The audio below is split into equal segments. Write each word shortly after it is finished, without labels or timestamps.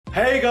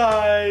Hey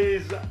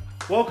guys,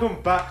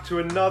 welcome back to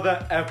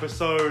another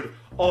episode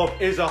of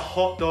Is a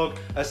Hot Dog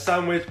a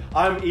Sandwich?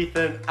 I'm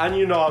Ethan, and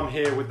you know I'm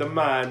here with the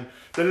man,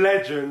 the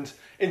legend.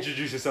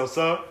 Introduce yourself,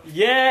 sir.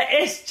 Yeah,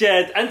 it's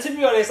Jed, and to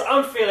be honest,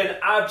 I'm feeling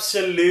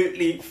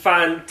absolutely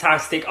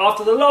fantastic.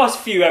 After the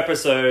last few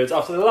episodes,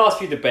 after the last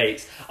few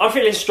debates, I'm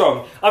feeling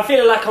strong. I'm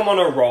feeling like I'm on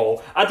a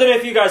roll. I don't know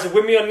if you guys are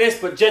with me on this,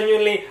 but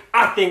genuinely,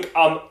 I think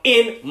I'm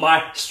in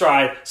my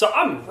stride, so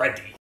I'm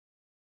ready.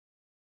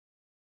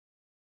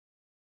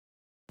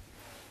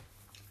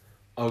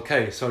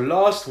 Okay, so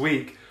last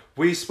week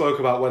we spoke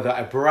about whether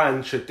a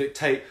brand should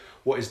dictate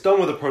what is done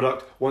with a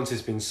product once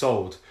it's been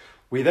sold.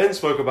 We then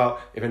spoke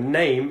about if a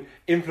name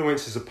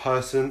influences a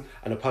person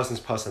and a person's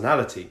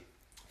personality.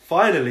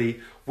 Finally,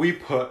 we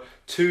put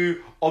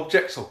two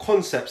objects or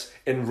concepts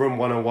in Room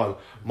 101.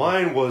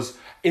 Mine was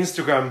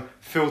Instagram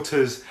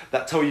filters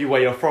that tell you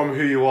where you're from,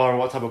 who you are, and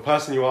what type of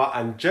person you are.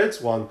 And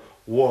Jed's one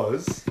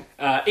was...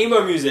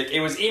 emo music. It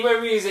was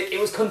emo music. It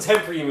was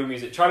contemporary emo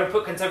music. Trying to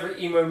put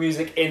contemporary emo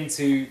music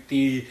into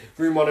the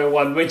Room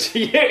 101, which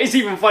is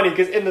even funny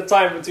because in the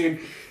time between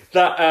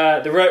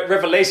that the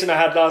revelation I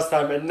had last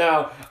time and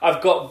now,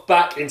 I've got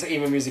back into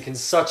emo music in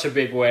such a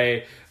big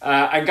way.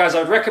 And guys,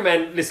 I'd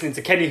recommend listening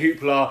to Kenny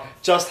Hoopla.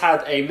 Just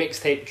had a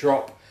mixtape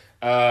drop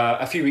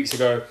a few weeks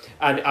ago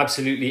and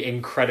absolutely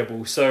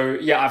incredible. So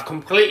yeah, I've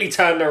completely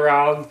turned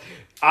around.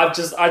 I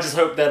just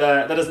hope that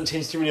that doesn't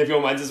change too many of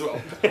your minds as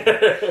well.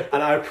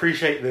 And I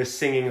appreciate the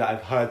singing that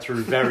I've heard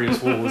through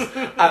various walls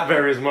at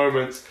various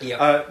moments.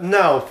 Yep.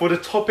 Now, for the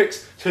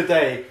topics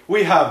today,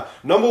 we have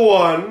number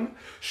one,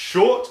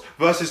 short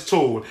versus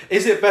tall.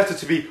 Is it better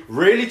to be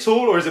really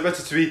tall or is it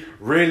better to be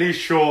really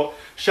short?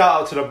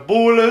 Shout out to the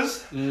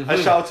ballers and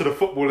shout out to the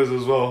footballers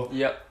as well.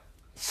 Yep.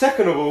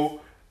 Second of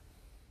all,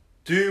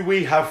 do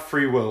we have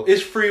free will?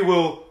 Is free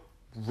will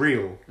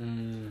real?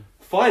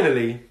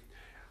 Finally,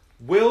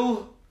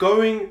 will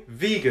going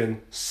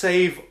vegan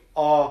save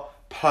our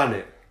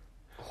planet?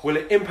 Will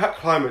it impact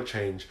climate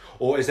change?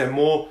 Or is there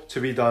more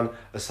to be done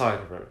aside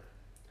of it?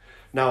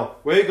 Now,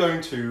 we're going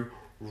to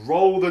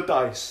roll the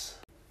dice.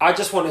 I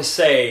just want to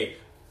say,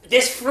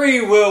 this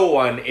free will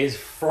one is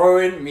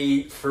throwing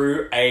me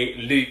through a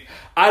loop.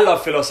 I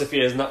love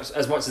philosophy as much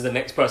as the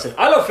next person.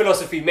 I love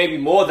philosophy maybe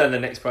more than the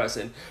next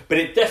person, but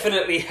it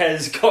definitely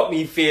has got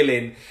me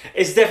feeling,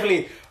 it's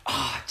definitely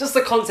just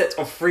the concept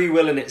of free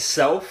will in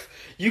itself.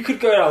 You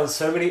could go down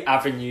so many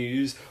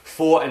avenues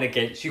for and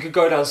against. You could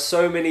go down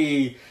so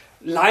many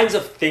lines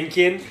of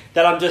thinking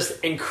that I'm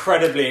just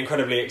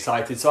incredibly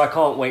excited. So I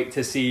can't wait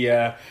to see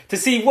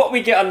what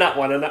we get on that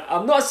one. And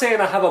I'm not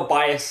saying I have a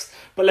bias,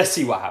 but let's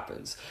see what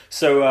happens.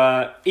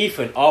 So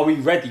Ethan, are we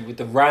ready with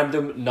the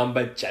random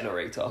number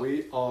generator?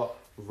 We are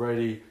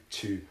ready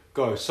to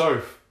go.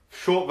 So,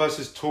 short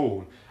versus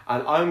tall.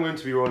 And I'm going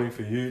to be rolling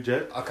for you,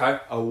 Jed. Okay.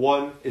 A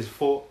 1 is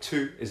for,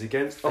 2 is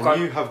against. Okay.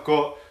 And you have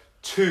got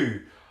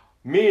 2.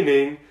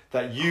 Meaning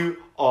that you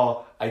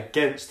are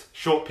against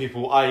short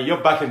people, i.e.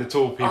 you're backing the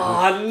tall people.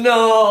 Oh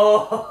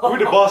no! Who are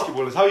the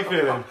basketballers? How are you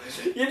feeling?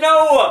 You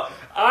know what?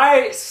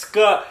 I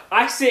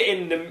sit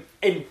in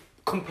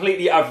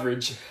completely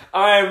average.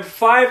 I am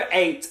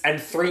 5'8" and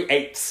 3/8.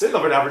 There's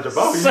nothing average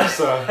above you,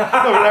 sir.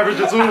 Nothing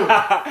average at all.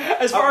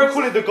 As far as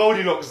call it the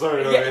Goldilocks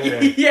zone over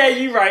here. Yeah,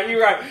 you're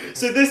right.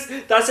 So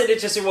that's an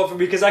interesting one for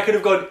me because I could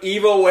have gone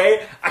either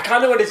way. I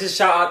kind of wanted to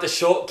shout out the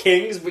short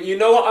kings, but you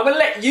know what? I'm going to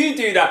let you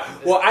do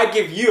that. Well, I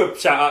give you a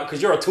shout out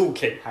because you're a tall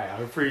king. Hey, I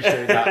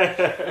appreciate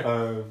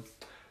that.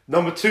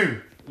 Number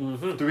 2.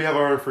 Do we have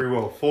our own free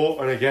will? For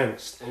and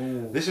against.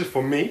 Ooh. This is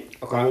for me.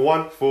 Okay. Number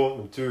 1, for,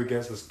 number 2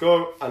 against. Let's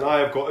go. And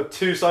I have got a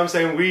 2. So I'm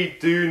saying we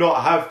do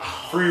not have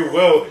free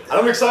will. And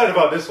I'm excited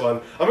about this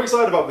one.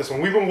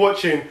 We've been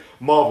watching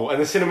Marvel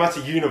and the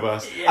cinematic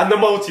universe and the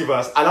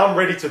multiverse. And I'm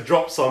ready to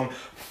drop some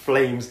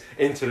flames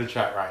into the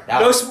chat right now.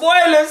 No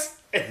spoilers!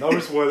 No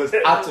spoilers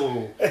at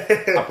all.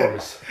 I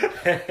promise.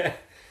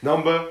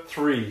 Number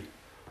 3.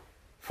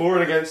 For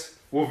and against.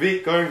 Will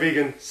going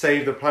vegan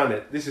save the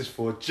planet? This is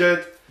for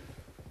Jed.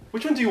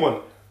 Which one do you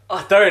want?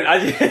 I don't. I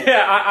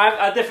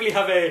definitely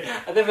have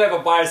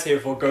a bias here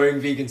for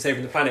going vegan,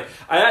 saving the planet.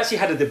 I actually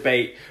had a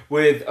debate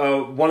with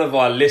one of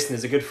our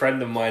listeners, a good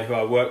friend of mine who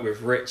I work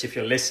with, Rich. If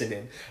you're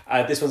listening,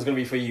 this one's going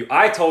to be for you.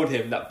 I told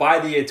him that by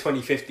the year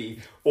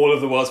 2050, all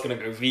of the world's going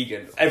to go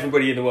vegan.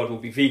 Everybody in the world will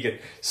be vegan.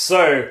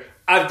 So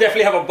I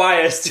definitely have a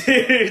bias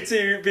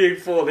to being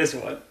for this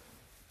one.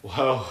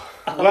 Well.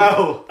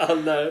 Oh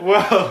no.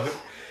 Well.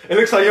 It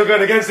looks like you're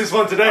going against this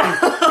one today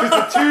because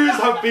the 2s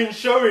have been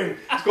showing.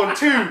 It's gone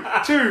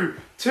 2,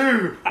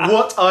 2.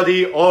 What are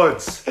the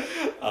odds?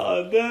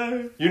 Oh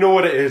no. You know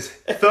what it is.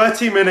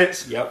 30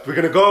 minutes. Yep. We're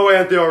going to go away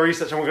and do our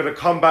research and we're going to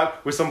come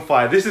back with some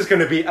fire. This is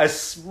going to be a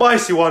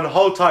spicy one.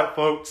 Hold tight,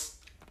 folks.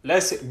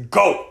 Let's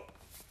go.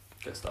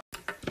 Good stuff.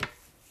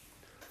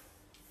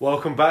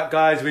 Welcome back,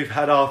 guys. We've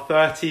had our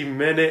 30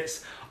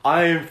 minutes.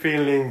 I am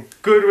feeling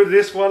good with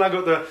this one.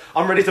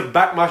 I'm ready to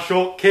back my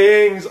short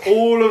kings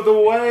all of the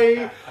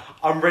way.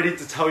 I'm ready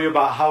to tell you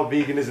about how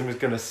veganism is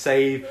going to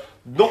save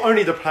not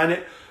only the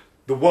planet,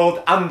 the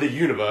world and the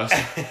universe.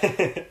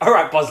 All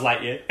right, Buzz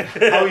Lightyear.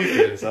 How are you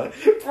feeling, son?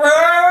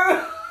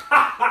 Bro!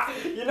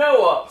 You know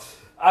what?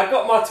 I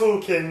got my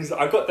Tool Kings.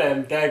 I got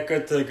them. They're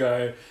good to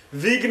go.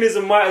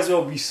 Veganism might as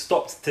well be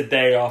stopped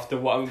today after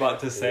what I'm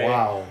about to say.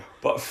 Wow.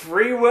 But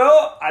free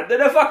will, I don't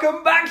know if I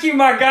can back you,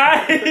 my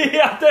guy.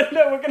 I don't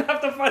know. We're going to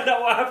have to find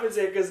out what happens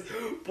here because,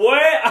 boy,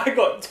 I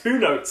got 2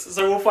 notes.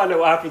 So we'll find out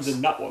what happens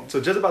in that one.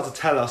 So just about to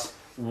tell us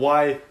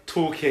why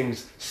Tool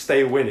Kings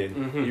stay winning.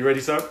 Mm-hmm. You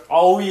ready, sir?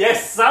 Oh,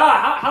 yes, sir.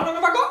 How long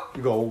have I got?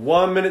 You got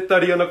 1 minute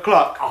 30 on the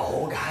clock.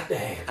 Oh,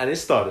 goddamn. And it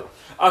started.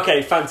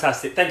 Okay,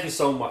 fantastic. Thank you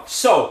so much.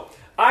 So,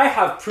 I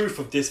have proof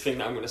of this thing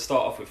that I'm going to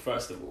start off with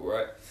first of all,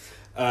 right?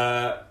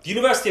 The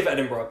University of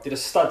Edinburgh did a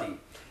study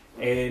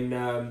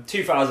in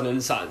 2000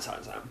 and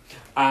something.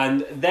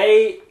 And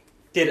they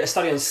did a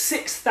study on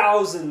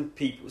 6,000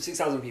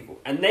 people.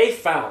 And they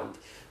found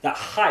that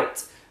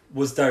height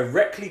was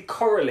directly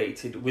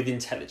correlated with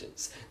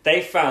intelligence.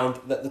 They found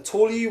that the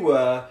taller you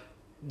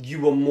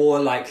were more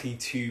likely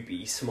to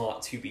be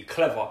smart, to be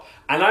clever.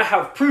 And I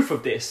have proof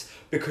of this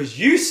because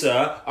you,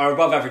 sir, are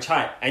above average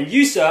height and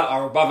you, sir,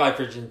 are above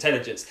average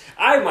intelligence.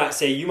 I might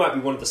say you might be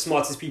one of the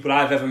smartest people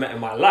I've ever met in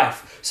my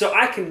life. So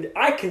I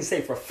can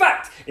say for a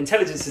fact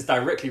intelligence is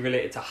directly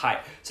related to height.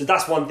 So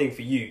that's one thing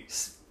for you,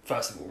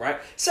 first of all, right?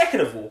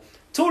 Second of all,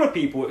 taller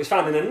people, it was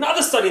found in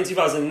another study in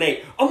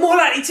 2008, are more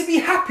likely to be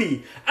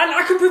happy. And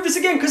I can prove this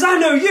again because I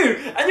know you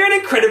and you're an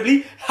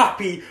incredibly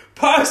happy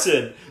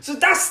person. So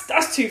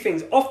that's 2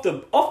 things off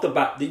the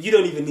bat that you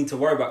don't even need to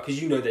worry about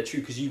because you know they're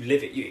true because you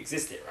live it, you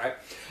exist it, right?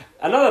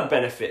 Another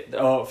benefit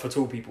for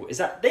tall people is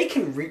that they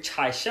can reach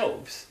high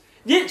shelves.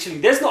 Literally,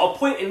 there's not a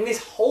point in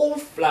this whole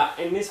flat,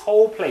 in this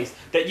whole place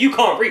that you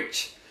can't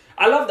reach.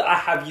 I love that I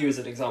have you as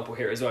an example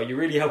here as well. You're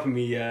really helping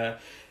me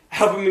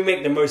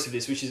make the most of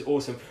this, which is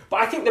awesome.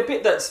 But I think the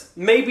bit that's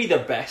maybe the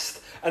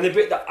best and the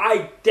bit that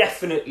I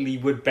definitely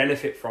would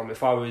benefit from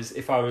if I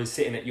was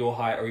sitting at your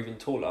height or even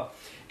taller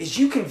is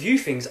you can view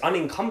things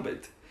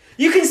unencumbered.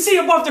 You can see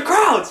above the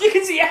crowds. You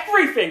can see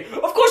everything.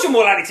 Of course you're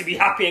more likely to be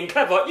happy and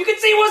clever. You can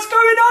see what's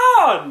going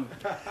on.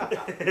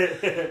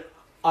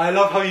 I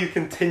love how you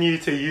continue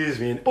to use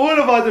me in all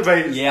of our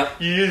debates.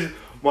 Yep. You use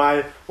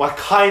my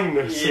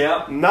kindness.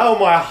 Yep. Now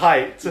my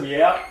height.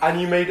 Yep. And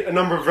you made a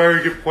number of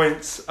very good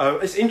points.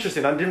 It's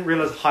interesting. I didn't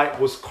realise height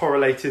was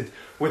correlated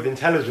with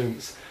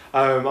intelligence.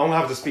 I'm going to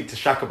have to speak to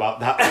Shaq about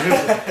that.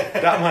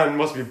 That man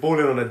must be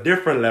balling on a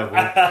different level.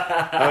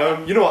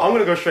 You know what? I'm going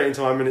to go straight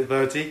into my minute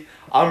 30.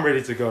 I'm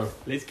ready to go.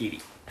 Let's get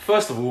it.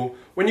 First of all,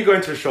 when you go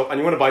into a shop and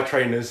you want to buy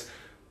trainers,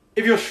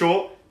 if you're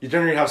short, you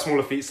generally have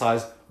smaller feet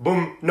size.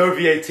 Boom, no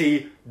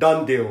VAT,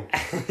 done deal.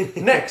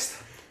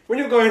 Next, when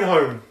you're going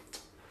home,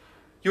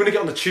 you want to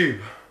get on the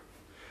tube.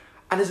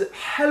 And there's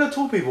hella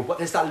tall people, but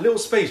there's that little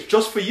space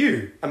just for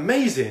you.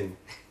 Amazing.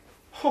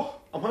 Oh,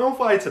 am I on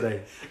fire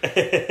today?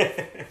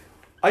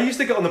 I used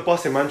to get on the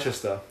bus in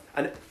Manchester,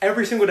 and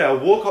every single day I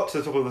walk up to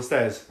the top of the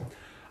stairs.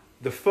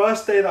 The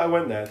first day that I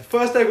went there, the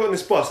first day I got on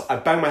this bus, I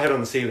banged my head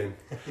on the ceiling.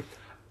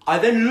 I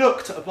then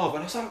looked above,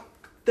 and I was like,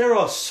 there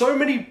are so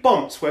many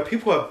bumps where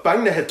people have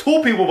banged their head,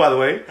 tall people by the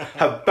way,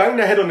 have banged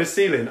their head on the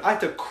ceiling. I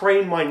had to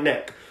crane my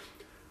neck.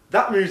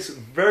 That moves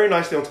very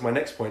nicely onto my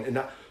next point, in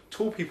that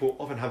tall people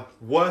often have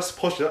worse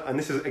posture, and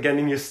this is again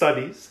in your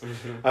studies.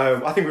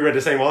 Mm-hmm. I think we read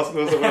the same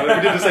articles, we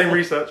did the same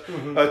research.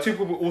 Mm-hmm. Tall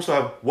people also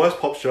have worse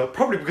posture,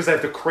 probably because they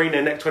have to crane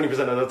their neck 20%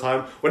 of the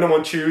time, when I'm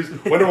on tubes,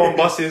 when I'm on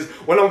buses,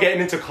 when I'm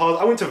getting into cars.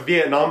 I went to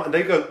Vietnam and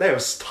they are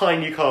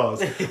tiny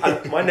cars,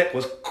 and my neck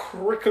was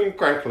crick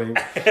crackling.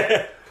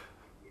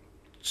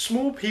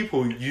 Small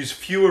people use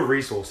fewer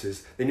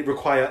resources. They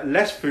require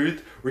less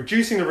food,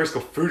 reducing the risk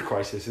of food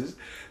crises.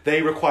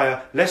 They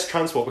require less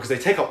transport because they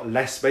take up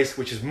less space,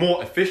 which is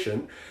more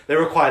efficient. They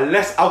require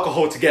less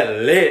alcohol to get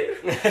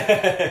lit.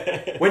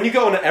 When you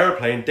go on an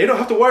aeroplane, they don't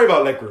have to worry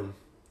about legroom.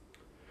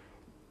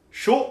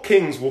 Short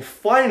kings will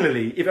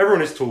finally, if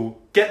everyone is tall,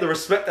 get the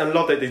respect and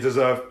love that they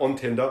deserve on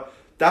Tinder.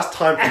 That's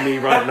time for me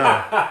right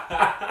now.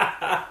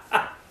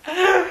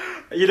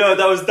 You know,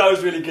 that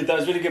was really good. That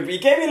was really good. But you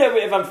gave me a little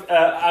bit of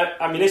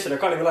ammunition. I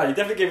can't even lie. You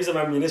definitely gave me some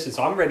ammunition.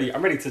 So I'm ready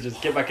to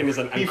just get back in this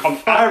and come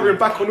firing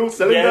back on all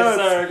cylinders. Yes,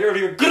 sir. Get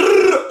ready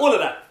to all of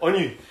that. On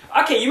you.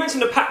 Okay, you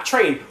mentioned the packed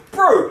train.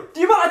 Bro,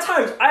 the amount of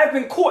times I have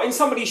been caught in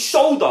somebody's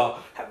shoulder,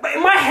 but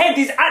my head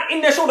is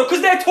in their shoulder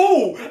because they're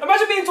tall.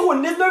 Imagine being tall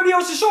and there's nobody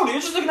else's shoulder.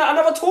 You're just looking at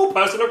another tall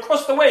person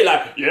across the way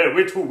like, yeah,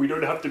 we're tall. We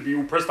don't have to be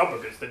all pressed up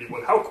against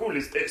anyone. How cool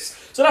is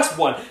this? So that's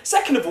one.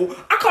 Second of all,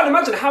 I can't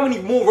imagine how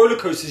many more roller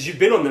coasters you've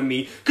been on than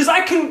me because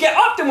I couldn't get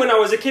up them when I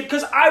was a kid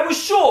because I was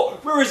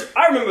short. Whereas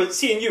I remember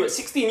seeing you at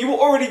 16, you were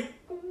already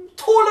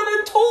taller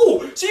than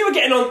tall. So you were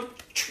getting on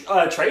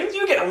trains,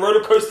 you were getting on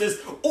roller coasters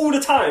all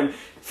the time.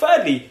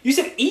 Thirdly, you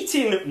said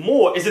eating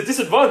more is a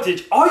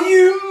disadvantage. Are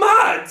you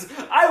mad?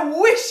 I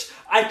wish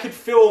I could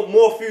feel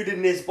more food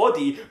in this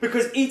body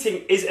because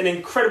eating is an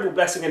incredible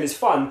blessing and is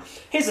fun.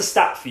 Here's a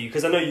stat for you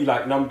because I know you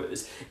like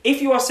numbers. If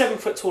you are 7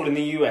 foot tall in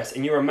the US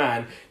and you're a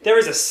man, there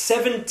is a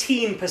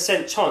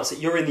 17% chance that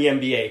you're in the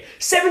NBA.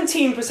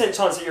 17%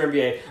 chance that you're in the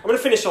NBA. I'm going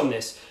to finish on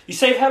this. You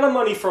save hella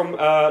money from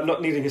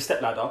not needing a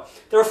stepladder.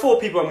 There are 4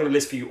 people I'm going to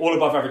list for you, all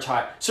above average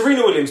height.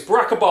 Serena Williams,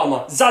 Barack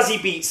Obama, Zazie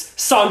Beetz,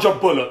 Sandra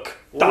Bullock.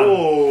 Done.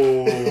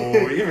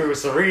 Oh, even with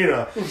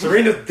Serena.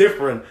 Serena's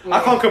different.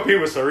 I can't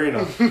compete with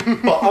Serena.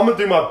 But I'm going to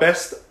do my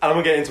best and I'm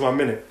going to get into my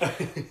minute.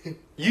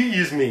 You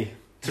use me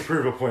to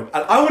prove a point.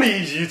 And I want to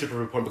use you to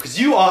prove a point because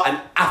you are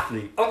an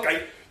athlete.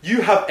 Okay.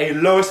 You have a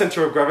lower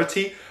centre of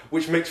gravity,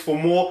 which makes for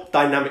more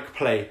dynamic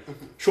play.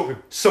 Short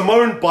people.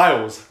 Simone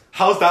Biles.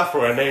 How's that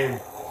for a name?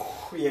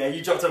 Yeah,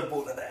 you dropped a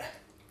ball there.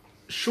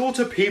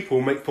 Shorter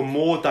people make for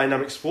more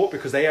dynamic sport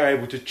because they are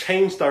able to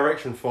change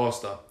direction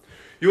faster.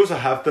 You also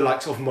have the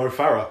likes of Mo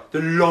Farah, the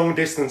long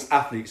distance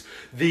athletes,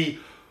 the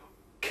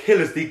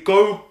killers, the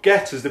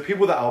go-getters, the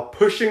people that are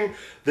pushing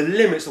the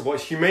limits of what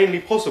is humanly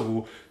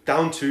possible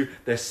down to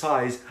their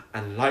size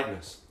and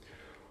lightness.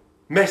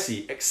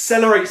 Messi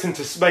accelerates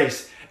into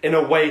space in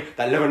a way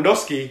that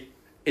Lewandowski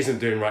isn't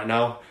doing right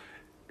now.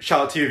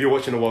 Shout out to you if you're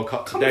watching the World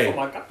Cup today. Come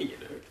on, my guy, you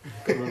know.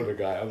 I remember the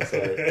guy, I'm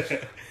sorry.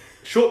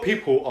 Short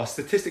people are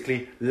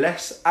statistically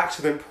less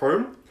accident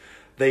prone.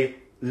 They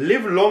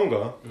live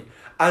longer.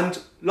 And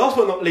last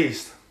but not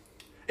least,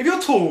 if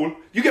you're tall,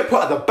 you get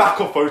put at the back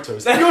of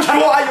photos. If you're short,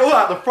 you're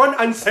at the front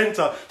and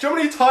centre. Do you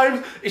know how many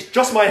times it's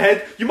just my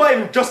head? You might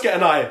even just get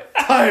an eye.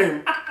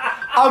 Time.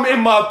 I'm in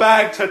my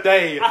bag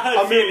today.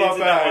 I'm in my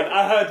bag.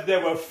 I heard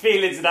there were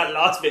feelings in that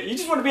last bit. You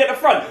just want to be at the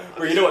front.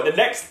 But you know what? The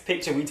next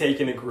picture we take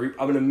in a group,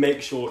 I'm going to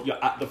make sure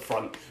you're at the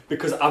front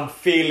because I'm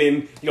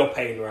feeling your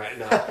pain right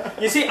now.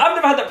 You see, I've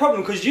never had that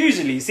problem because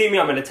usually, see me,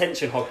 I'm an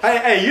attention hog.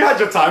 Hey, you had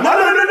your time. No,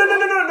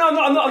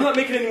 I'm not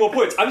making any more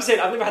points. I'm just saying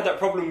I've never had that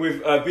problem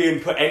with being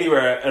put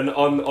anywhere and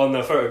on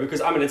the photo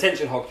because I'm an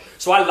attention hog.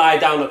 So I lie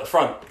down at the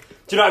front.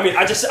 Do you know what I mean?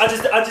 I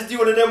just do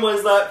one of them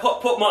ones like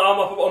put my arm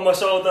up on my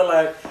shoulder,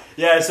 like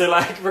yeah. So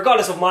like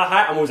regardless of my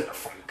height, I'm always at the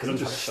front because I'm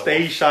just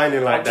stay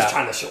shining like that. Just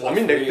trying to show off. I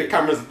mean, the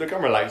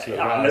camera likes you.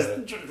 Yeah,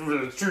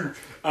 that's true.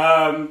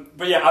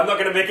 But yeah, I'm not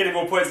going to make any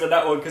more points on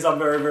that one because I'm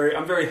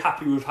very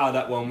happy with how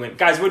that one went.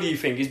 Guys, what do you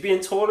think? Is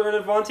being taller an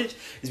advantage?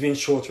 Is being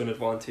shorter an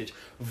advantage?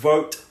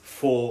 Vote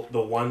for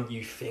the one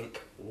you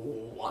think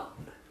won.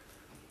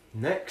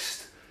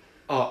 Next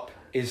up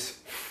is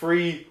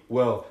free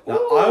will.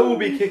 Now, I will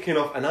be kicking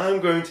off and I'm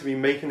going to be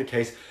making the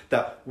case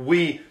that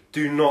we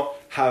do not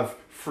have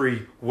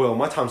free will.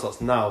 My time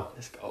starts now.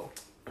 Let's go.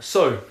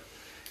 So,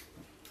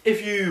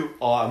 if you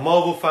are a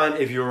Marvel fan,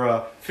 if you're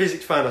a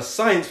physics fan, a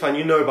science fan,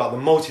 you know about the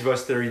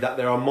multiverse theory that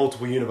there are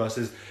multiple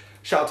universes.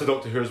 Shout out to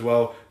Doctor Who as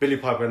well. Billy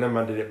Piper and them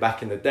man did it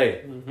back in the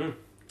day. Mm-hmm.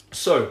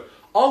 So,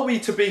 are we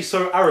to be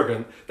so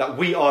arrogant that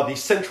we are the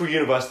central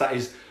universe that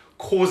is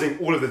causing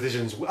all of the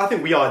decisions? I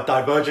think we are a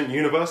divergent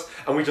universe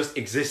and we just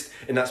exist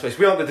in that space.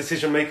 We aren't the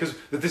decision makers.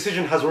 The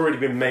decision has already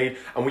been made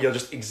and we are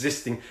just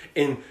existing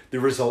in the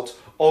result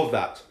of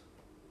that.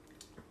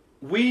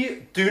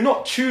 We do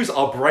not choose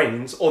our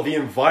brains or the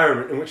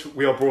environment in which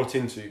we are brought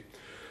into.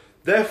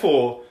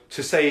 Therefore,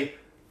 to say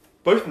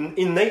both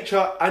in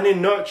nature and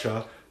in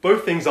nurture,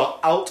 both things are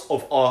out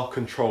of our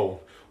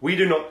control. We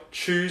do not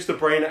choose the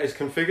brain that is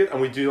configured and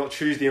we do not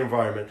choose the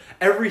environment.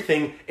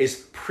 Everything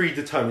is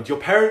predetermined. Your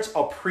parents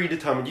are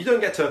predetermined. You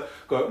don't get to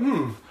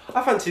go,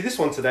 I fancy this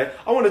one today.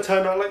 I want to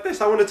turn out like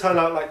this. I want to turn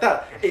out like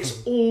that.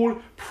 It's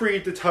all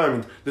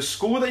predetermined. The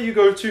school that you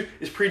go to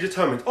is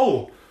predetermined.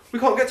 Oh, we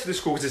can't get to the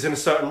school because it's in a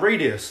certain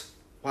radius.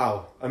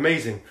 Wow,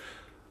 amazing.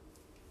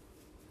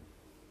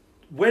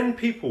 When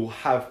people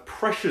have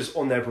pressures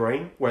on their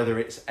brain, whether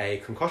it's a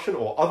concussion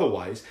or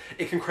otherwise,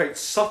 it can create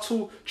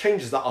subtle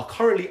changes that are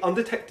currently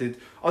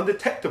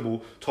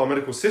undetectable to our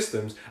medical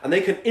systems, and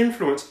they can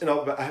influence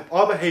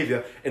our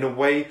behaviour in a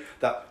way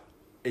that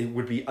it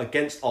would be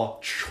against our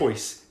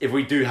choice if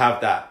we do have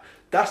that.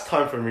 That's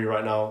time for me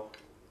right now.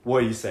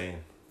 What are you saying?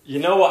 You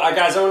know what,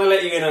 guys, I want to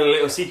let you in on a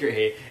little secret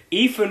here.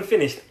 Ethan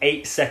finished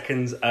 8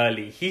 seconds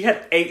early. He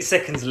had 8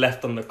 seconds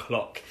left on the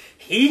clock.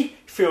 He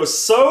feels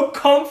so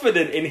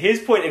confident in his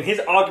point, in his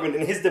argument,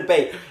 in his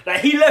debate, that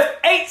he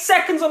left 8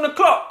 seconds on the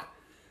clock.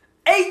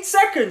 8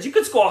 seconds! You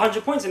could score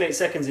 100 points in 8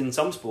 seconds in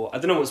some sport. I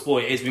don't know what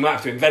sport it is. We might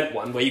have to invent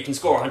one where you can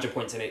score 100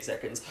 points in 8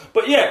 seconds.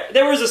 But yeah,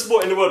 there is a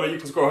sport in the world where you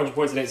can score 100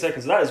 points in 8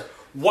 seconds. So that is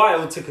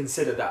wild to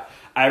consider that.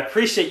 I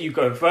appreciate you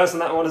going first on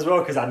that one as well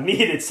because I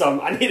needed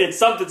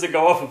something to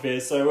go off of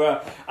here.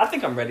 So I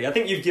think I'm ready. I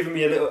think you've given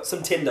me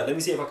some tinder. Let me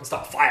see if I can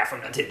start a fire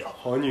from that tinder.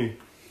 On you.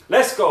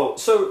 Let's go.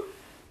 So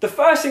the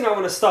first thing I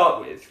want to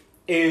start with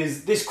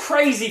is this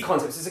crazy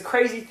concept. It's a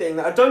crazy thing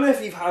that I don't know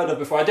if you've heard of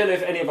before. I don't know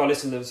if any of our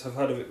listeners have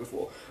heard of it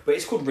before, but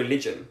it's called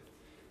religion.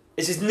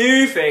 It's this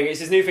new thing.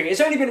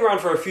 It's only been around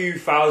for a few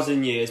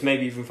thousand years,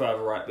 maybe even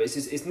further, right? But it's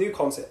this new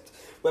concept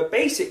where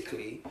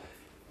basically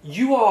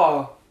you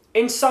are,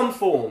 in some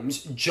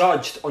forms,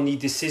 judged on the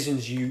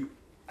decisions you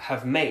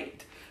have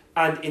made.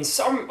 And in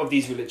some of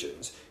these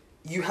religions,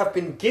 you have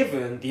been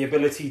given the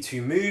ability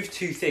to move,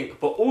 to think,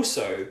 but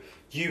also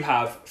you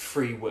have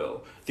free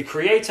will. The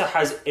Creator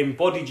has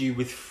embodied you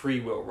with free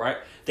will, right?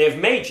 They have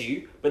made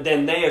you, but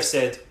then they have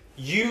said,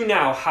 you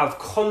now have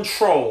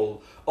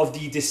control of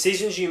the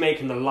decisions you make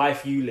and the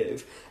life you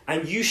live,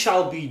 and you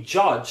shall be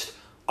judged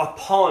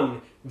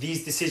upon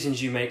these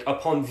decisions you make,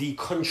 upon the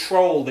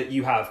control that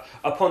you have,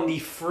 upon the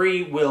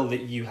free will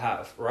that you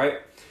have, right?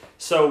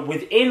 So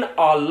within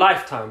our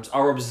lifetimes,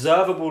 our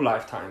observable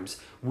lifetimes,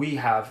 we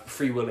have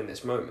free will in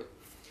this moment.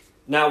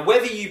 Now,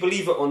 whether you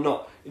believe it or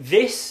not,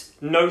 this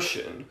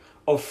notion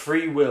of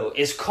free will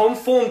is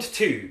conformed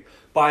to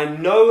by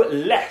no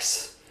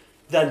less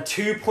than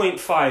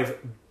 2.5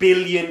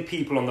 billion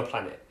people on the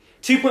planet.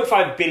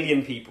 2.5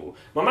 billion people.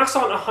 My maths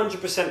aren't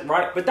 100%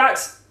 right, but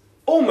that's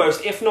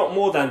almost, if not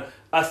more than,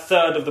 a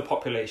third of the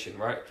population,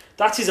 right?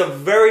 That is a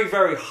very,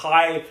 very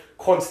high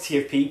quantity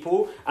of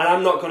people, and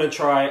I'm not going to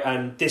try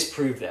and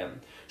disprove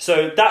them.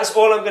 So that's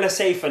all I'm going to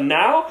say for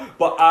now,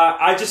 but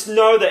I just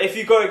know that if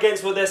you go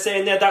against what they're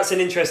saying there, that's an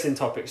interesting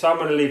topic, so I'm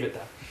going to leave it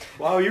there.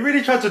 Wow, you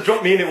really tried to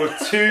drop me in it with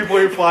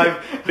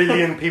 2.5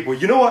 billion people.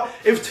 You know what?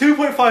 If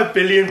 2.5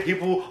 billion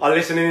people are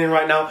listening in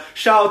right now,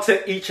 shout out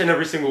to each and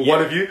every single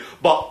one of you.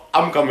 But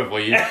I'm coming for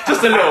you.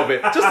 Just a little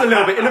bit. Just a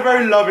little bit. In a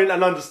very loving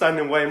and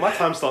understanding way. My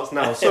time starts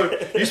now. So,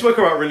 you spoke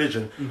about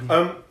religion.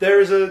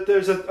 There's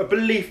a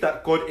belief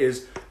that God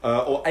is,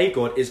 or a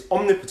God is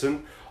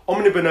omnipotent,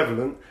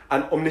 omnibenevolent,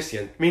 and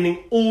omniscient,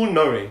 meaning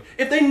all-knowing.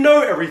 If they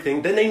know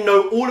everything, then they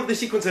know all of the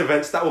sequence of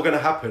events that were going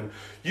to happen.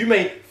 You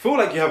may feel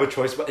like you have a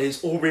choice, but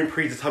it's all been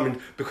predetermined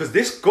because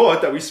this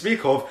God that we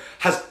speak of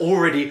has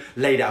already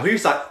laid out.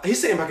 He's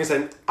sitting back and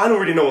saying, I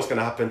already know what's going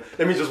to happen.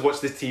 Let me just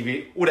watch this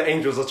TV. All the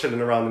angels are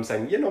chilling around him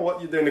saying, you know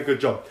what, you're doing a good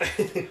job.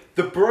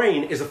 The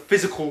brain is a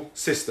physical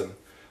system.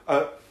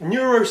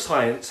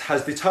 Neuroscience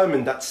has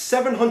determined that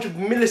 700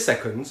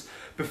 milliseconds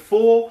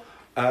before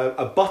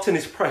a button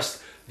is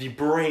pressed, the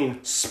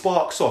brain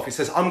sparks off. It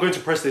says, I'm going to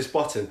press this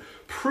button,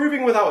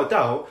 proving without a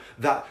doubt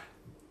that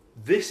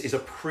this is a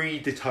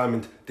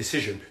predetermined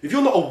decision. If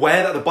you're not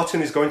aware that the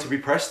button is going to be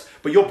pressed,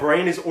 but your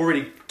brain is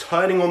already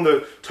turning on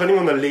the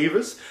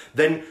levers,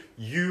 then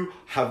you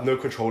have no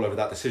control over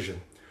that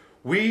decision.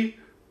 We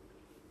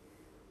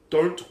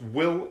don't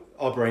will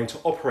our brain to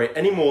operate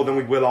any more than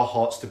we will our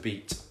hearts to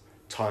beat.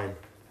 Time.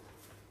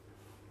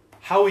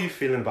 How are you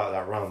feeling about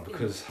that round?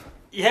 Because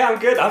yeah, I'm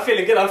good. I'm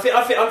feeling good. I'm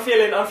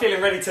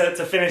feeling ready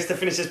to finish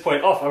this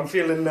point off. I'm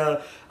feeling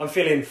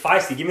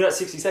feisty. Give me that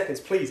 60 seconds,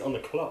 please, on the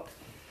clock.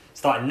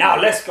 Starting now.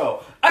 Let's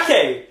go.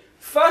 Okay.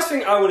 First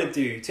thing I want to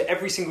do to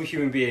every single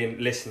human being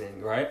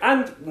listening, right,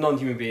 and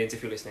non-human beings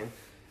if you're listening,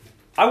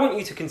 I want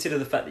you to consider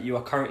the fact that you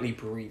are currently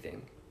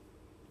breathing.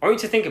 I want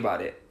you to think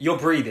about it. You're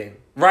breathing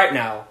right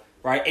now,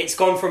 right? It's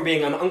gone from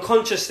being an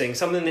unconscious thing,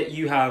 something that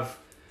you have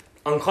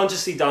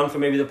unconsciously done for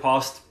maybe the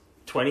past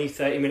 20,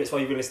 30 minutes while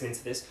you've been listening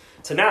to this,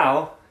 to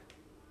now,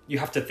 you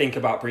have to think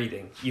about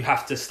breathing. You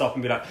have to stop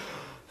and be like,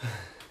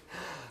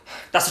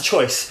 that's a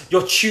choice.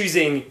 You're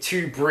choosing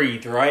to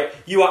breathe, right?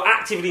 You are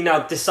actively now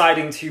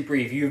deciding to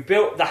breathe. You've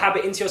built the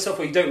habit into yourself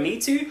where you don't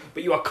need to,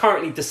 but you are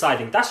currently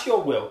deciding. That's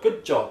your will.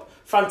 Good job.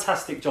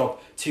 Fantastic job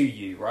to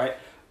you, right?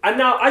 And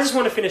now I just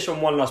want to finish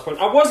on one last point.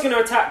 I was going to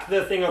attack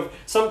the thing of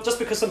just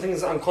because something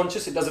is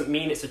unconscious, it doesn't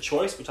mean it's a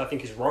choice, which I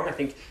think is wrong. I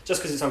think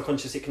just because it's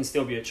unconscious, it can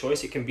still be a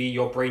choice. It can be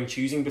your brain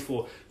choosing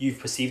before you've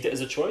perceived it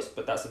as a choice,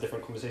 but that's a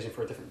different conversation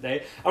for a different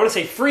day. I want to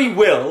say Free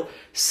Will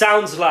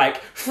sounds like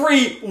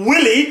Free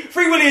Willy.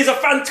 Free Willy is a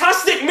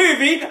fantastic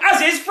movie,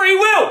 as is Free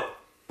Will.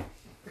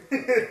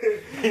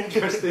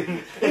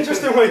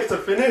 Interesting way to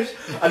finish.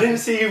 I didn't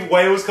see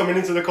Wales coming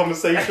into the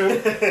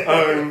conversation,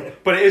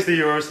 but it is the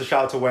Euros, so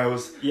shout out to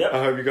Wales. Yep.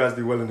 I hope you guys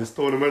do well in this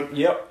tournament.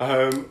 Yep.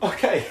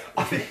 Okay,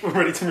 I think we're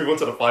ready to move on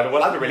to the final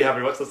one. I don't really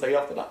have much to say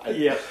after that.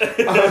 Yeah.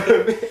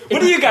 What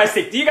do you guys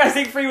think? Do you guys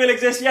think Free Will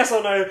exists? Yes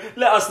or no?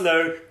 Let us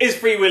know. Is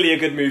Free Willy a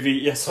good movie?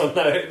 Yes or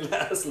no?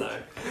 Let us know.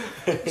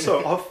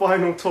 So our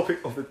final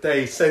topic of the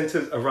day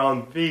centres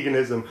around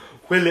veganism.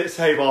 Will it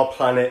save our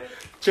planet?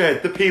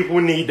 Jed, the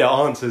people need their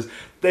answers.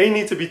 They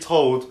need to be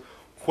told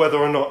whether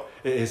or not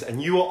it is,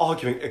 and you are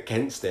arguing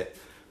against it.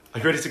 Are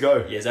you ready to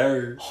go? Yes,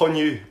 sir. On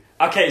you.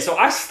 Okay, so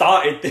I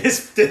started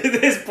this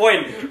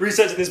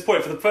researching this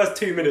point for the first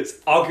 2 minutes,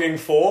 arguing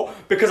for,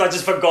 because I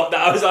just forgot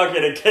that I was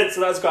arguing against,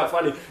 so that's quite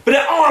funny. But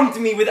it armed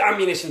me with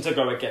ammunition to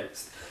go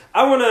against.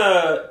 I want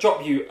to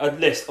drop you a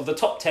list of the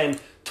top 10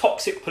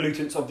 toxic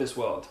pollutants of this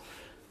world.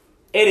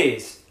 It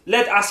is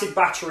lead acid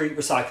battery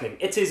recycling.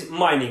 It is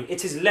mining.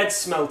 It is lead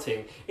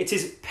smelting. It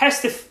is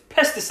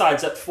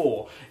pesticides at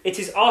 4. It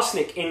is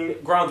arsenic in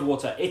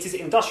groundwater. It is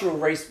industrial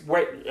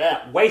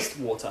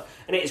wastewater.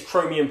 And it is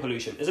chromium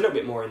pollution. There's a little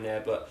bit more in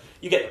there, but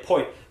you get the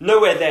point.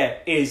 Nowhere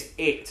there is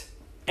it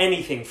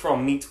anything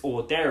from meat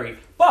or dairy.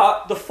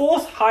 But the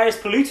fourth highest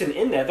pollutant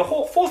in there, the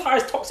fourth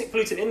highest toxic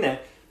pollutant in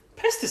there,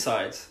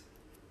 pesticides.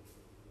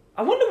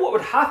 I wonder what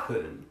would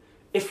happen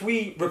if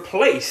we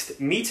replaced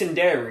meat and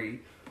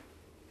dairy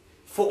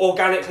for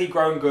organically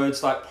grown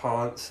goods like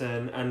plants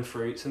and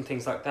fruits and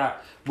things like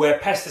that, where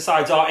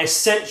pesticides are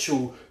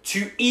essential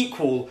to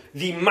equal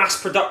the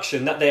mass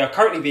production that they are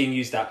currently being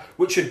used at,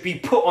 which would be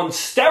put on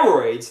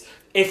steroids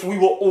if we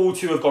were all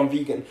to have gone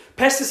vegan.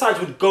 Pesticides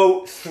would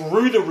go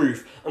through the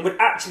roof and would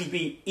actually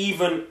be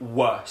even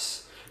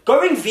worse.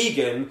 Going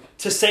vegan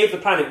to save the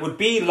planet would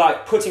be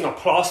like putting a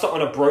plaster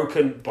on a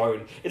broken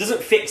bone. It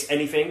doesn't fix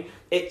anything.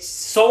 It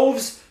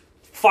solves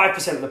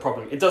 5% of the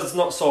problem. It does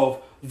not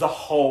solve the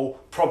whole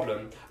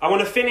problem. I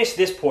want to finish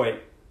this point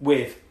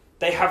with,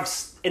 they have,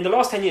 in the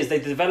last 10 years,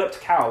 they've developed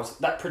cows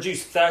that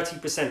produce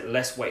 30%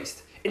 less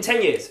waste. In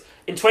 10 years.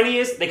 In 20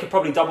 years, they could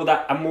probably double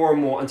that and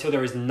more until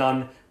there is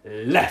none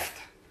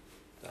left.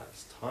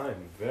 That's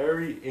time.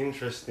 Very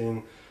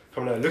interesting.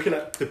 Coming out, looking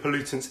at the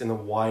pollutants in a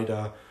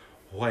wider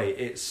way.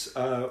 It's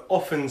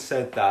often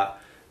said that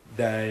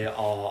there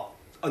are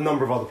a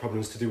number of other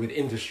problems to do with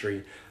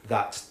industry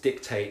that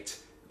dictate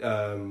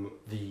the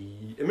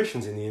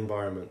emissions in the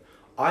environment.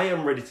 I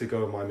am ready to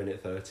go with my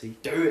minute 30.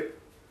 Do it.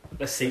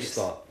 Let's see. Let's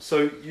start.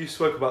 So you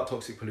spoke about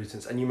toxic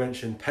pollutants and you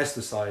mentioned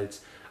pesticides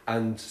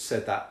and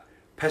said that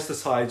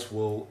pesticides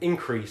will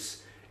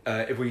increase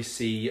if we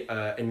see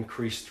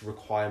increased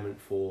requirement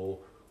for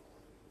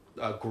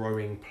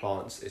growing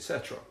plants,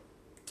 etc.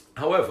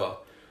 However,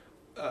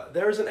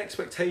 there is an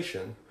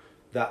expectation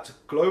that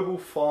global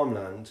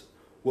farmland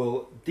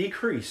will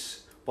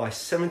decrease by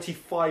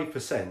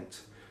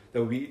 75%.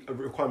 There will be a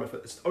requirement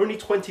for only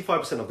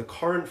 25% of the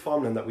current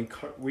farmland that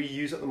we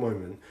use at the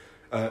moment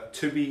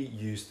to be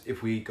used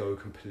if we go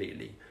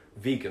completely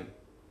vegan.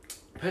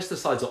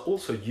 Pesticides are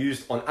also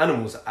used on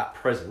animals at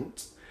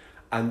present,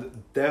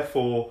 and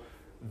therefore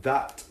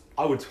that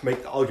I would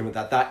make the argument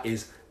that that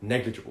is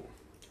negligible.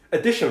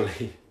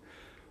 Additionally,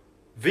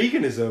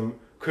 veganism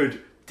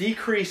could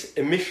decrease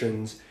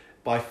emissions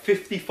by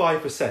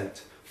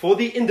 55%. For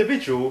the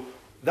individual,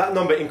 that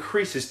number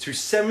increases to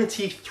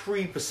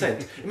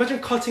 73%. Imagine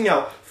cutting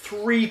out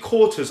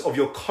 3/4 of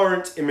your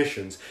current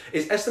emissions.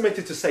 It's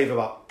estimated to save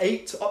about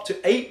up to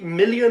 8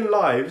 million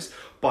lives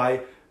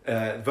by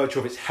virtue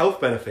of its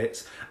health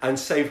benefits and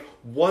save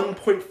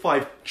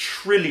 1.5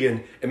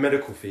 trillion in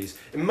medical fees.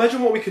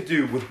 Imagine what we could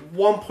do with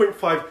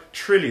 1.5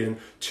 trillion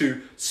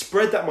to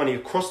spread that money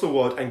across the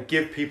world and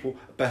give people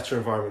a better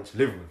environment to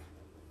live with.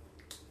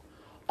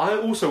 I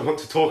also want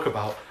to talk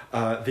about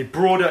the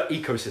broader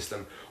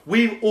ecosystem.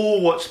 We've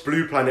all watched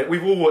Blue Planet,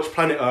 we've all watched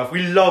Planet Earth,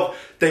 we love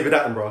David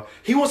Attenborough.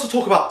 He wants to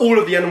talk about all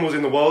of the animals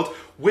in the world.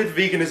 With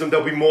veganism,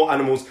 there'll be more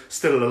animals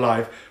still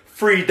alive.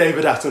 Free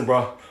David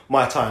Attenborough,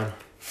 my time.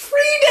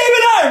 Free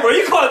David Attenborough?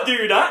 You can't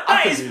do that.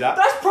 I can do that.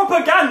 That's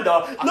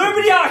propaganda.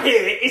 Nobody out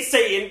here is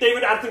saying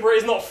David Attenborough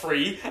is not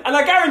free, and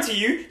I guarantee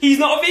you, he's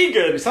not a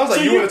vegan. It sounds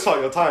like you want to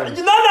talk your time.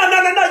 No.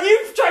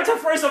 You've tried to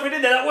throw something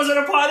in there that wasn't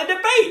a part of the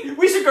debate.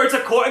 We should go to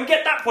court and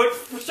get that point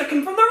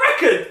stricken from the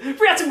record. David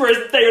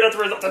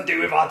Attenborough is not to do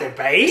with our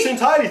debate. It's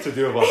entirely to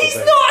do with our debate. He's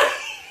not.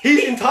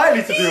 He's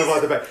entirely to do with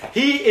our debate.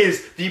 He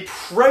is the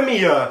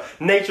premier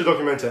nature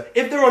documenter.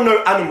 If there are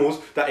no animals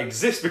that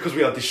exist because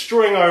we are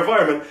destroying our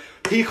environment,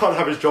 he can't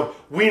have his job.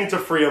 We need to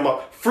free him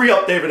up. Free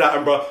up David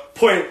Attenborough.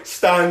 Point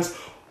stands.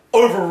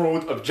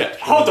 Overruled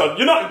objection. Hold on,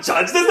 you're not a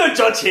judge. There's no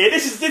judge here.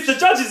 The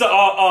judges are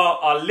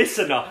our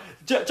listener.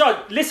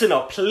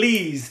 Listener,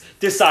 please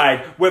decide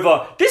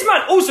whether this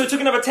man also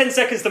took another 10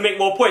 seconds to make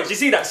more points. You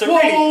see that? So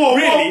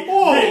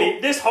really,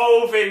 this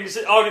whole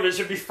argument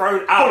should be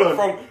thrown out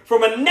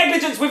from a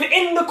negligence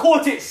within the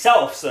court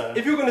itself, sir.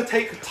 If you're going to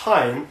take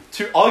time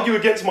to argue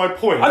against my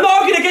point, I'm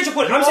not arguing against your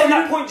point. I'm saying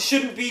that point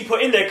shouldn't be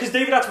put in there because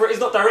David Attenborough is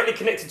not directly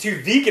connected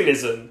to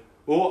veganism.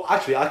 Well,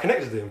 actually, I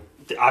connected him.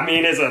 I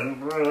mean,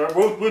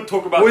 we'll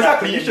talk about that.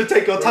 Exactly, you should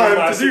take your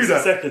time to do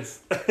that. Seconds.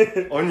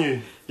 On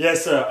you.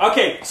 Yes, sir.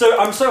 Okay, so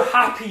I'm so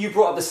happy you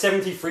brought up the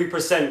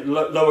 73%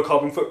 lower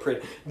carbon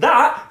footprint.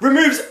 That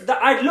removes,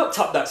 I looked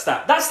up that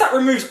stat. That stat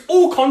removes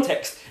all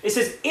context. It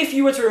says if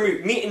you were to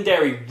remove meat and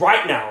dairy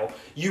right now,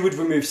 you would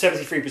remove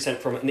 73%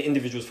 from an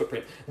individual's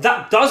footprint.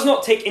 That does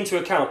not take into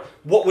account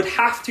what would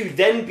have to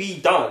then be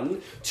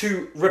done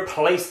to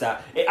replace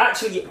that. It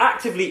actually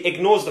actively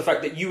ignores the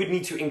fact that you would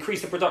need to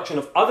increase the production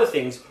of other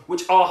things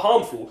which are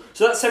harmful.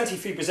 So that's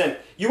 73%.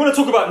 You want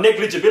to talk about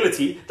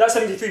negligibility, that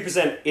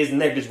 73% is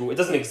negligible. It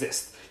doesn't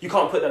exist. You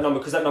can't put that number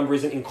because that number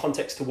isn't in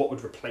context to what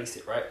would replace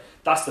it, right?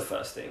 That's the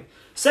first thing.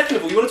 Second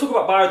of all, you want to talk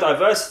about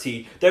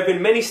biodiversity. There have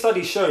been many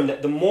studies showing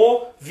that the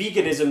more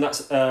veganism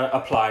that's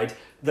applied,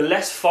 the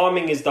less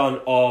farming is done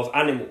of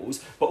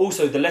animals, but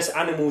also the less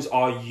animals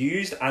are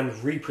used and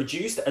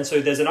reproduced. And so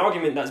there's an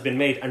argument that's been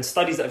made and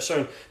studies that have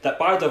shown that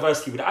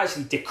biodiversity would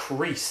actually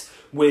decrease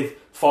with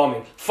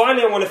farming.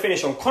 Finally, I want to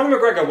finish on Conor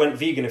McGregor went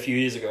vegan a few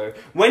years ago.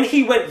 When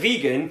he went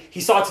vegan,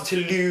 he started to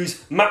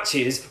lose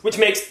matches, which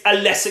makes a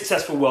less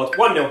successful world.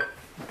 1-0.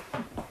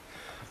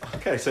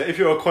 Okay, so if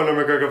you're a Conor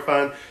McGregor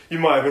fan, you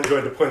might have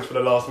enjoyed the points for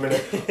the last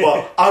minute,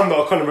 but I'm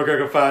not a Conor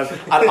McGregor fan,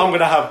 and I'm going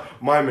to have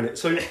my minute.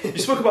 So you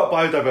spoke about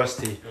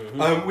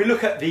biodiversity. We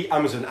look at the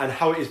Amazon and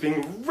how it is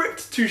being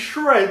ripped to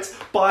shreds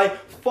by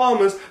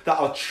farmers that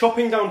are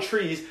chopping down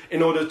trees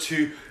in order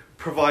to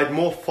provide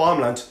more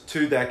farmland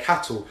to their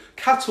cattle.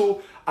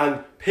 Cattle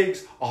and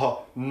pigs are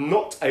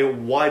not a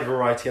wide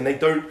variety, and they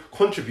don't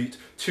contribute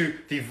to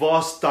the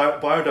vast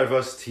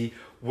biodiversity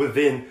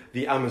within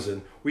the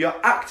Amazon. We are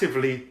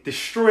actively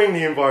destroying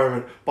the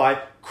environment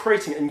by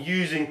creating and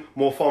using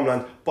more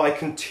farmland, by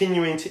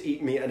continuing to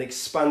eat meat and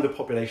expand the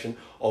population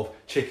of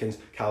chickens,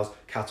 cows,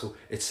 cattle,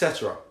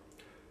 etc.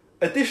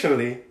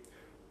 Additionally,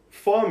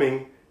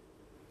 farming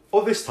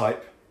of this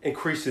type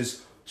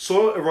increases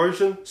soil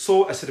erosion,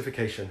 soil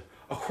acidification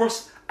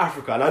across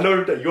Africa. And I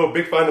know that you're a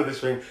big fan of this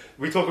thing.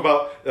 We talk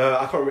about, I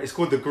can't remember, it's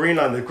called the Green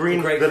Line, the Great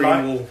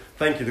Green Wall.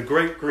 Thank you, the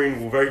Great Green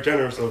Wall, very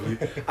generous of you.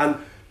 And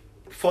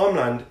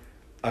farmland,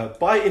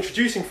 by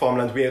introducing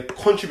farmland, we are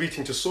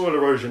contributing to soil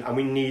erosion, and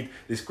we need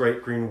this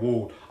Great Green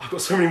Wall. I've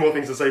got so many more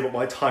things to say, but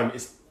my time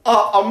is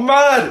up. I'm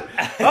mad!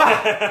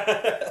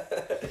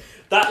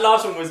 That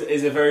last one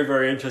is a very,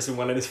 very interesting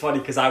one, and it's funny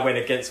because I went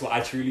against what I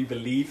truly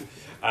believe.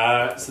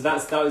 So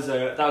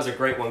that was a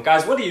great one.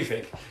 Guys, what do you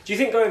think? Do you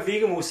think going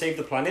vegan will save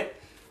the planet?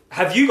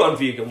 Have you gone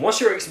vegan?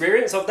 What's your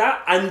experience of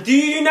that? And do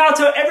you now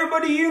tell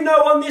everybody you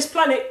know on this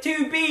planet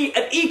to be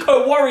an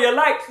eco-warrior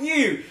like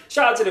you?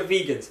 Shout out to the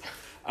vegans.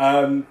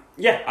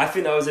 Yeah, I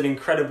think that was an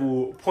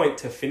incredible point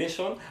to finish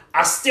on.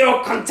 I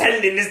still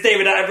contend in this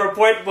David Attenborough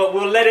point, but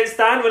we'll let it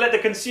stand. We'll let the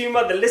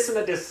consumer, the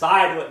listener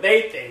decide what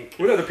they think.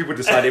 We'll let the people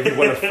decide if we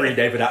want to free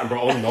David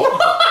Attenborough or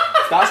not.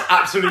 That's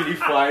absolutely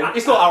fine.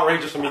 It's not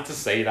outrageous for me to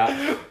say that.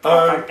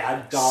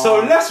 So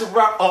let's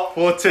wrap up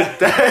for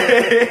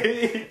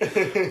today.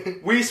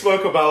 We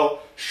spoke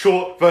about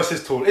short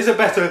versus tall. Is it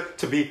better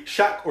to be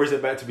Shaq or is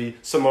it better to be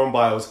Simone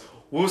Biles?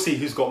 We'll see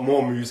who's got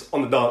more moves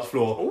on the dance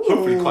floor,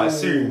 hopefully quite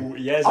soon.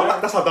 Yes,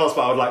 that's our dance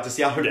battle I would like to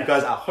see. I hope you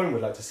guys at home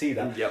would like to see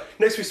that. Yep.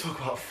 Next we spoke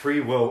about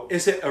free will.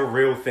 Is it a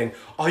real thing?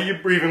 Are you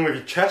breathing with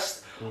your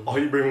chest? Are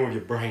you breathing with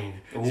your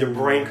brain? Is your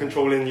brain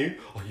controlling you?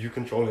 Or are you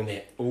controlling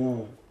it?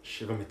 Ooh.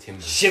 Shiver me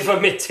timbers. Shiver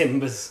me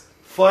timbers.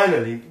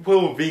 Finally,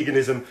 will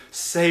veganism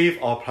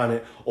save our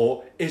planet,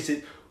 or is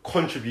it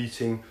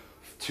contributing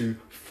to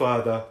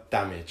further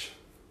damage?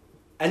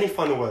 Any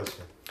final words?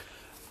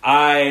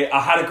 I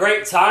had a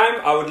great time.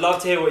 I would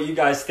love to hear what you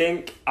guys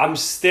think. I'm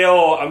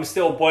still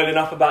boiling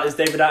up about this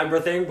David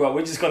Attenborough thing, but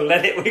we're just gonna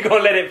let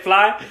it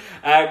fly.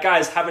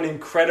 Guys, have an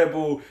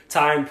incredible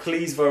time.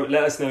 Please vote.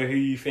 Let us know who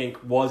you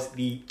think was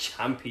the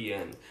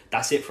champion.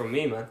 That's it from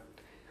me, man.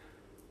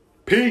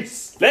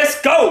 Peace. Let's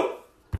go.